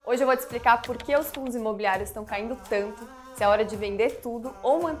Hoje eu vou te explicar por que os fundos imobiliários estão caindo tanto, se é hora de vender tudo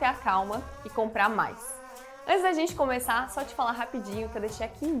ou manter a calma e comprar mais. Antes da gente começar, só te falar rapidinho que eu deixei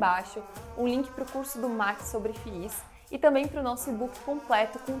aqui embaixo um link para o curso do Max sobre FIIs e também para o nosso e-book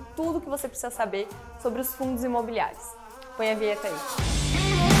completo com tudo que você precisa saber sobre os fundos imobiliários. Põe a vinheta aí.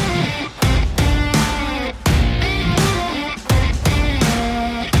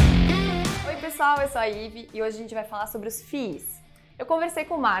 Oi pessoal, eu sou a Ive e hoje a gente vai falar sobre os FIIs. Eu conversei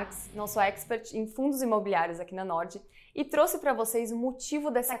com o Marcos, nosso expert em fundos imobiliários aqui na Nord, e trouxe para vocês o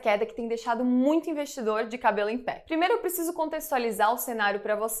motivo dessa queda que tem deixado muito investidor de cabelo em pé. Primeiro eu preciso contextualizar o cenário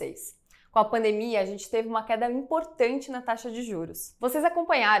para vocês. Com a pandemia, a gente teve uma queda importante na taxa de juros. Vocês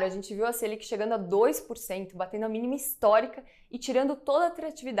acompanharam, a gente viu a Selic chegando a 2%, batendo a mínima histórica e tirando toda a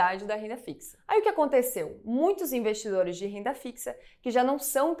atratividade da renda fixa. Aí o que aconteceu? Muitos investidores de renda fixa, que já não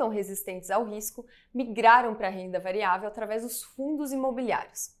são tão resistentes ao risco, migraram para a renda variável através dos fundos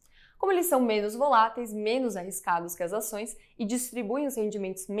imobiliários. Como eles são menos voláteis, menos arriscados que as ações e distribuem os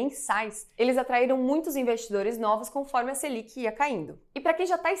rendimentos mensais, eles atraíram muitos investidores novos conforme a Selic ia caindo. E para quem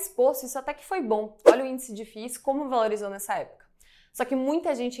já está exposto, isso até que foi bom. Olha o índice de FIIs como valorizou nessa época. Só que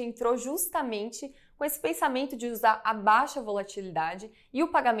muita gente entrou justamente com esse pensamento de usar a baixa volatilidade e o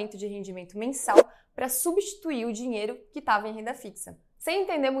pagamento de rendimento mensal para substituir o dinheiro que estava em renda fixa. Sem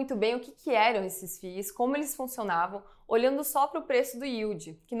entender muito bem o que eram esses FIIs, como eles funcionavam, olhando só para o preço do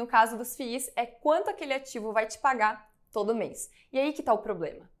yield, que no caso dos FIIs é quanto aquele ativo vai te pagar todo mês. E aí que está o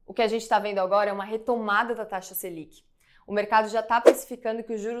problema. O que a gente está vendo agora é uma retomada da taxa Selic. O mercado já está precificando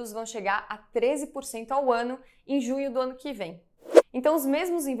que os juros vão chegar a 13% ao ano em junho do ano que vem. Então os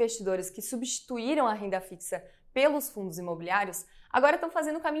mesmos investidores que substituíram a renda fixa pelos fundos imobiliários agora estão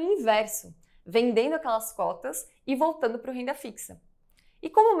fazendo o caminho inverso, vendendo aquelas cotas e voltando para o renda fixa. E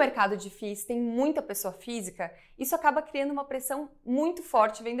como o mercado de FIIs tem muita pessoa física, isso acaba criando uma pressão muito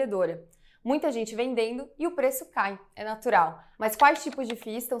forte vendedora. Muita gente vendendo e o preço cai, é natural. Mas quais tipos de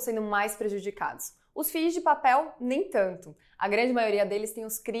FIIs estão sendo mais prejudicados? Os FIIs de papel, nem tanto. A grande maioria deles tem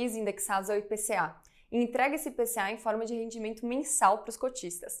os CRIs indexados ao IPCA e entrega esse IPCA em forma de rendimento mensal para os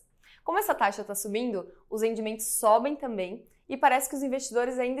cotistas. Como essa taxa está subindo, os rendimentos sobem também e parece que os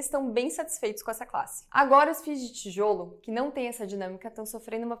investidores ainda estão bem satisfeitos com essa classe. Agora, os FIIs de tijolo, que não têm essa dinâmica, estão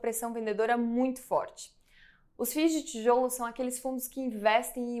sofrendo uma pressão vendedora muito forte. Os FIIs de tijolo são aqueles fundos que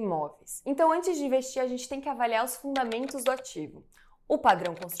investem em imóveis. Então, antes de investir, a gente tem que avaliar os fundamentos do ativo. O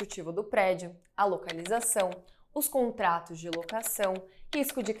padrão construtivo do prédio, a localização, os contratos de locação,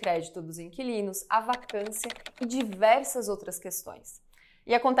 risco de crédito dos inquilinos, a vacância e diversas outras questões.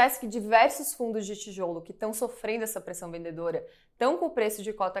 E acontece que diversos fundos de tijolo que estão sofrendo essa pressão vendedora, estão com o preço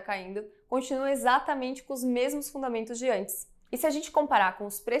de cota caindo, continuam exatamente com os mesmos fundamentos de antes. E se a gente comparar com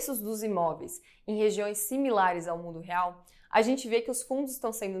os preços dos imóveis em regiões similares ao mundo real, a gente vê que os fundos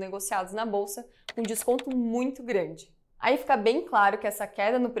estão sendo negociados na bolsa com desconto muito grande. Aí fica bem claro que essa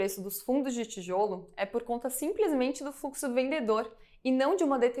queda no preço dos fundos de tijolo é por conta simplesmente do fluxo vendedor e não de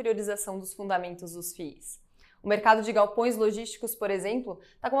uma deteriorização dos fundamentos dos FIIs. O mercado de galpões logísticos, por exemplo,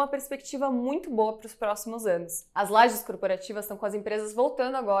 está com uma perspectiva muito boa para os próximos anos. As lajes corporativas estão com as empresas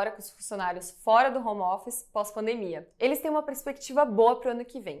voltando agora com os funcionários fora do home office pós-pandemia. Eles têm uma perspectiva boa para o ano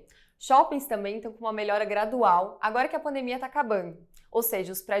que vem. Shoppings também estão com uma melhora gradual agora que a pandemia está acabando. Ou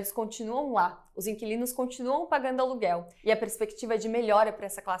seja, os prédios continuam lá, os inquilinos continuam pagando aluguel e a perspectiva é de melhora para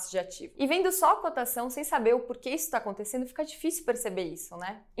essa classe de ativo. E vendo só a cotação sem saber o porquê isso está acontecendo, fica difícil perceber isso,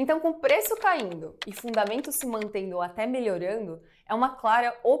 né? Então, com o preço caindo e fundamentos se mantendo ou até melhorando, é uma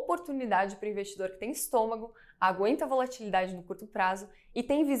clara oportunidade para o investidor que tem estômago, aguenta a volatilidade no curto prazo e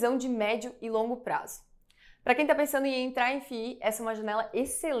tem visão de médio e longo prazo. Para quem está pensando em entrar em FII, essa é uma janela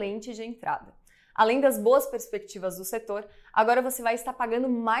excelente de entrada. Além das boas perspectivas do setor, agora você vai estar pagando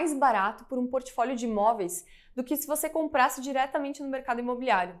mais barato por um portfólio de imóveis do que se você comprasse diretamente no mercado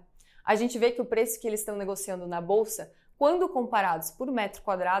imobiliário. A gente vê que o preço que eles estão negociando na bolsa, quando comparados por metro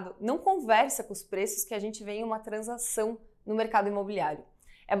quadrado, não conversa com os preços que a gente vê em uma transação no mercado imobiliário.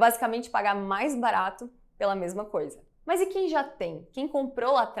 É basicamente pagar mais barato pela mesma coisa. Mas e quem já tem? Quem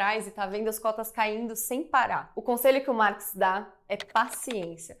comprou lá atrás e está vendo as cotas caindo sem parar? O conselho que o Marx dá é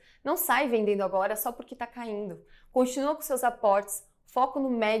paciência. Não sai vendendo agora só porque está caindo. Continua com seus aportes, foco no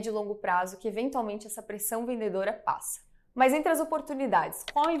médio e longo prazo, que eventualmente essa pressão vendedora passa. Mas entre as oportunidades,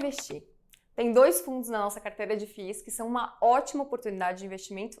 qual investir? Tem 2 fundos na nossa carteira de FIIs que são uma ótima oportunidade de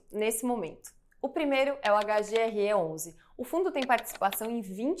investimento nesse momento. O primeiro é o HGRE11. O fundo tem participação em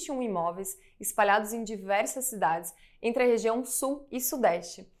 21 imóveis espalhados em diversas cidades entre a região sul e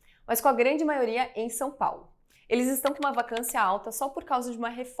sudeste, mas com a grande maioria em São Paulo. Eles estão com uma vacância alta só por causa de uma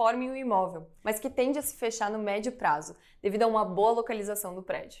reforma em um imóvel, mas que tende a se fechar no médio prazo, devido a uma boa localização do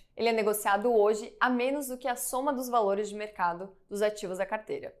prédio. Ele é negociado hoje a menos do que a soma dos valores de mercado dos ativos da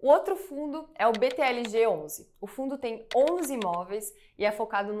carteira. O outro fundo é o BTLG11. O fundo tem 11 imóveis e é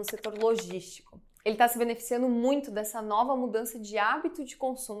focado no setor logístico. Ele está se beneficiando muito dessa nova mudança de hábito de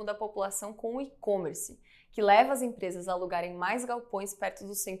consumo da população com o e-commerce, que leva as empresas a alugarem mais galpões perto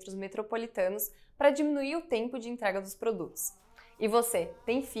dos centros metropolitanos para diminuir o tempo de entrega dos produtos. E você,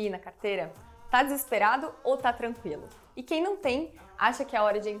 tem FII na carteira? Tá desesperado ou tá tranquilo? E quem não tem, acha que é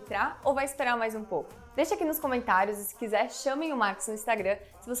hora de entrar ou vai esperar mais um pouco? Deixa aqui nos comentários e se quiser, chamem o Marcos no Instagram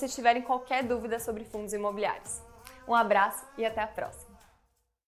se vocês tiverem qualquer dúvida sobre fundos imobiliários. Um abraço e até a próxima!